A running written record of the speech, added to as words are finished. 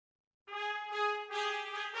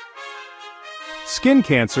Skin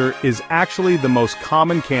cancer is actually the most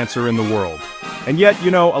common cancer in the world. And yet, a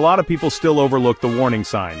lot of people still overlook the warning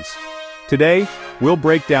signs. Today, we'll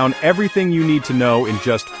break down everything you need to know in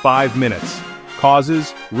just 5 minutes.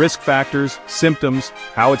 Causes, risk factors, symptoms,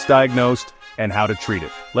 how it's diagnosed, and how to treat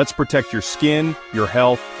it. Let's protect your skin, your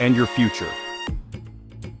health, and your future.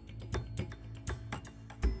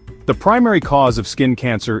 The primary cause of skin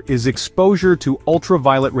cancer is exposure to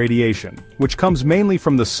ultraviolet radiation, which comes mainly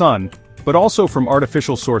from the sun, but also from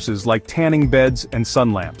artificial sources like tanning beds and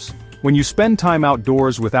sun lamps. When you spend time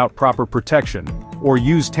outdoors without proper protection, or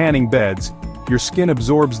use tanning beds, your skin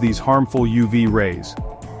absorbs these harmful UV rays.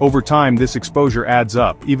 Over time, this exposure adds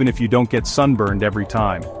up, even if you don't get sunburned every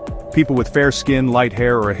time. People with fair skin, light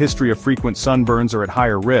hair, or a history of frequent sunburns are at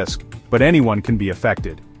higher risk, but anyone can be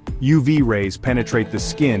affected. UV rays penetrate the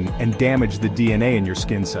skin and damage the DNA in your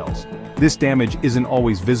skin cells. This damage isn't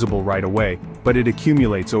always visible right away, but it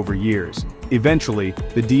accumulates over years. Eventually,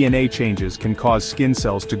 the DNA changes can cause skin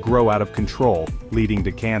cells to grow out of control, leading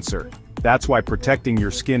to cancer. That's why protecting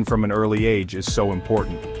your skin from an early age is so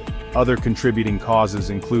important. Other contributing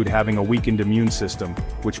causes include having a weakened immune system,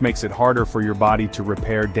 which makes it harder for your body to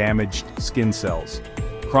repair damaged skin cells.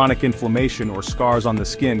 Chronic inflammation or scars on the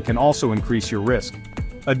skin can also increase your risk.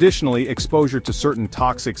 Additionally, exposure to certain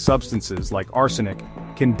toxic substances like arsenic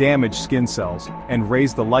can damage skin cells and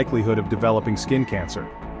raise the likelihood of developing skin cancer.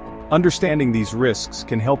 Understanding these risks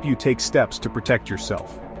can help you take steps to protect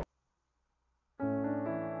yourself.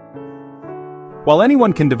 While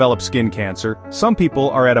anyone can develop skin cancer, some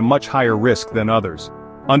people are at a much higher risk than others.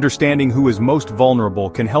 Understanding who is most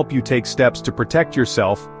vulnerable can help you take steps to protect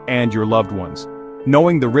yourself and your loved ones.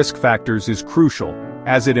 Knowing the risk factors is crucial,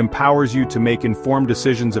 as it empowers you to make informed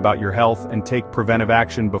decisions about your health and take preventive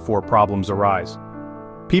action before problems arise.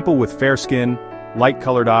 People with fair skin,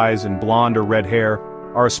 light-colored eyes, and blonde or red hair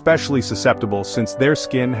are especially susceptible since their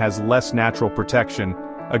skin has less natural protection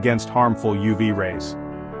against harmful UV rays.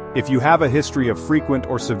 If you have a history of frequent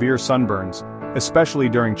or severe sunburns, especially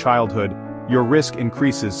during childhood, your risk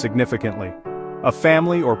increases significantly. A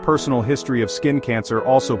family or personal history of skin cancer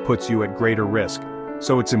also puts you at greater risk,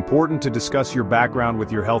 so it's important to discuss your background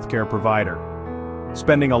with your healthcare provider.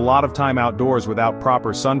 Spending a lot of time outdoors without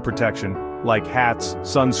proper sun protection, like hats,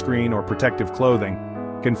 sunscreen, or protective clothing,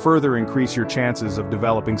 can further increase your chances of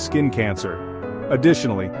developing skin cancer.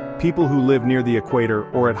 Additionally, people who live near the equator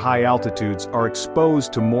or at high altitudes are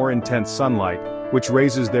exposed to more intense sunlight, which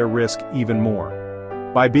raises their risk even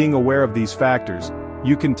more. By being aware of these factors,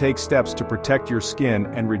 you can take steps to protect your skin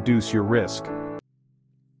and reduce your risk.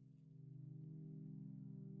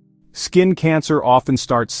 Skin cancer often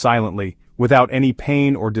starts silently, without any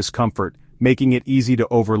pain or discomfort, making it easy to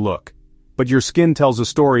overlook. But your skin tells a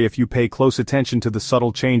story if you pay close attention to the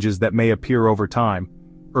subtle changes that may appear over time.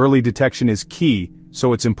 Early detection is key,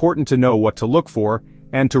 so it's important to know what to look for,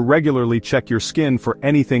 and to regularly check your skin for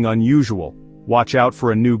anything unusual. Watch out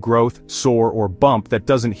for a new growth, sore, or bump that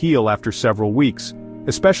doesn't heal after several weeks,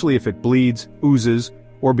 especially if it bleeds, oozes,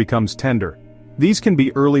 or becomes tender. These can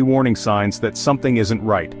be early warning signs that something isn't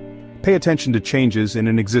right. Pay attention to changes in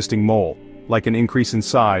an existing mole, like an increase in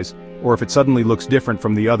size, or if it suddenly looks different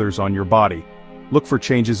from the others on your body. Look for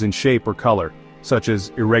changes in shape or color, such as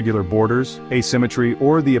irregular borders, asymmetry,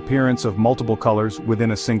 or the appearance of multiple colors within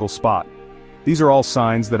a single spot. These are all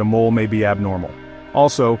signs that a mole may be abnormal.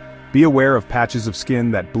 Also, be aware of patches of skin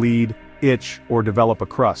that bleed, itch, or develop a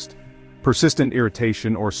crust. Persistent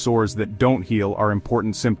irritation or sores that don't heal are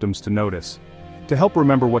important symptoms to notice. To help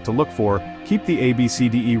remember what to look for, keep the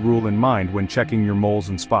ABCDE rule in mind when checking your moles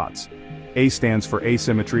and spots. A stands for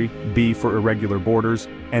asymmetry, B for irregular borders,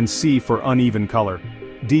 and C for uneven color.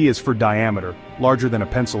 D is for diameter, larger than a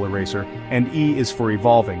pencil eraser, and E is for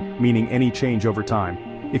evolving, meaning any change over time.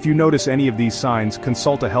 If you notice any of these signs,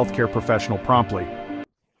 consult a healthcare professional promptly.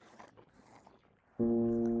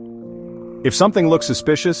 If something looks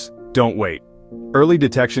suspicious, don't wait. Early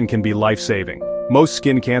detection can be life-saving. Most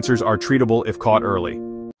skin cancers are treatable if caught early.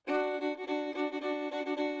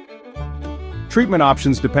 Treatment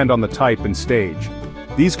options depend on the type and stage.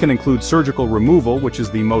 These can include surgical removal, which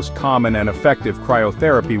is the most common and effective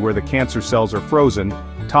cryotherapy where the cancer cells are frozen,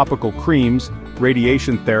 topical creams,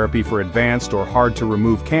 radiation therapy for advanced or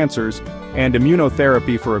hard-to-remove cancers, and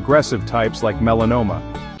immunotherapy for aggressive types like melanoma.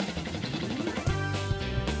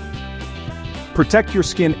 Protect your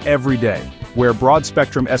skin every day. Wear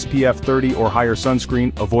broad-spectrum SPF 30 or higher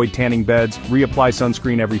sunscreen, avoid tanning beds, reapply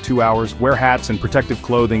sunscreen every 2 hours, wear hats and protective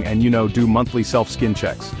clothing, and do monthly self-skin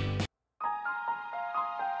checks.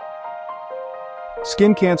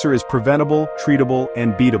 Skin cancer is preventable, treatable,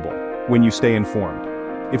 and beatable when you stay informed.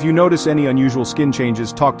 If you notice any unusual skin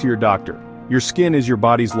changes, talk to your doctor. Your skin is your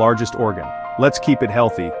body's largest organ. Let's keep it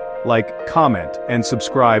healthy. Like, comment, and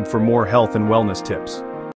subscribe for more health and wellness tips.